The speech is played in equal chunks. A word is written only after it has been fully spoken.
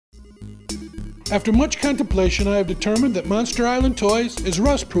After much contemplation, I have determined that Monster Island Toys is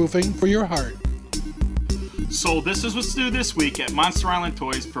rust-proofing for your heart. So this is what's new this week at Monster Island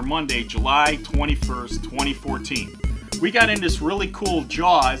Toys for Monday, July 21st, 2014. We got in this really cool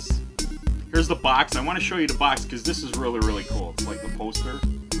Jaws. Here's the box. I want to show you the box because this is really, really cool. It's like the poster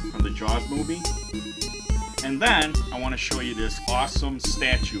from the Jaws movie. And then I want to show you this awesome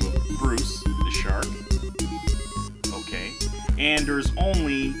statue of Bruce, the shark. Okay. And there's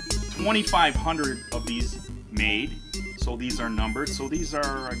only 2,500 of these made. So these are numbered. So these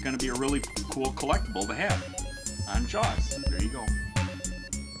are going to be a really cool collectible to have on Jaws. There you go.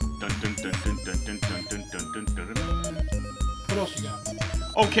 Dun, dun, dun, dun, dun, dun, dun, dun, dun, dun, dun. What else you got?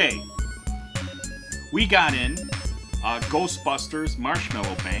 Okay. We got in Ghostbusters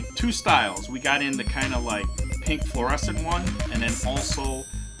Marshmallow Bank. Two styles. We got in the kind of like pink fluorescent one and then also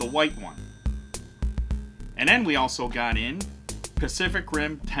the white one. And then we also got in Pacific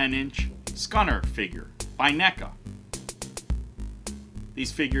Rim 10-inch Scunner figure by NECA.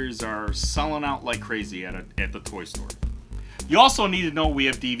 These figures are selling out like crazy at the toy store. You also need to know we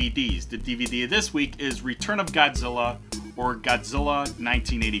have DVDs. The DVD of this week is Return of Godzilla or Godzilla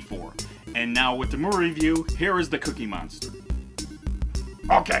 1984. And now with the movie review, here is the Cookie Monster.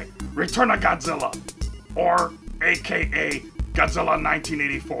 Okay, Return of Godzilla, or aka Godzilla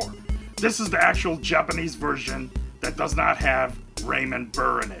 1984. This is the actual Japanese version that does not have Raymond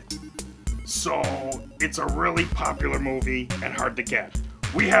Burr in it. So, it's a really popular movie and hard to get.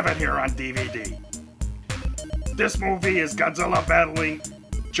 We have it here on DVD. This movie is Godzilla battling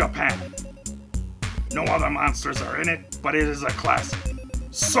Japan. No other monsters are in it, but it is a classic.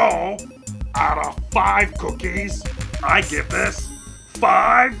 So, out of 5 cookies, I give this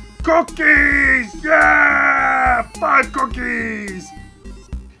 5 cookies! Yeah! 5 cookies!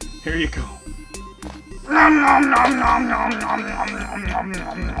 Here you go. Nom, nom, nom, nom, nom, nom, nom, nom, nom,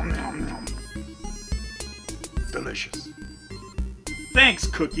 nom, nom, nom, nom. Delicious. Thanks,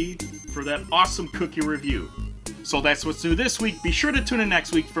 Cookie, for that awesome cookie review. So that's what's new this week. Be sure to tune in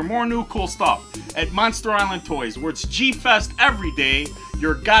next week for more new cool stuff at Monster Island Toys, where it's G-Fest every day,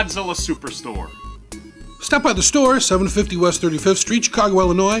 your Godzilla Superstore. Stop by the store, 750 West 35th Street, Chicago,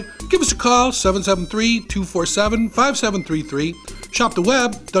 Illinois. Give us a call, 773-247-5733. Shop the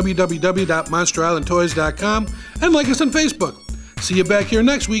web, www.monsterislandtoys.com, and like us on Facebook. See you back here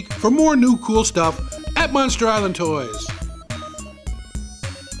next week for more new cool stuff at Monster Island Toys.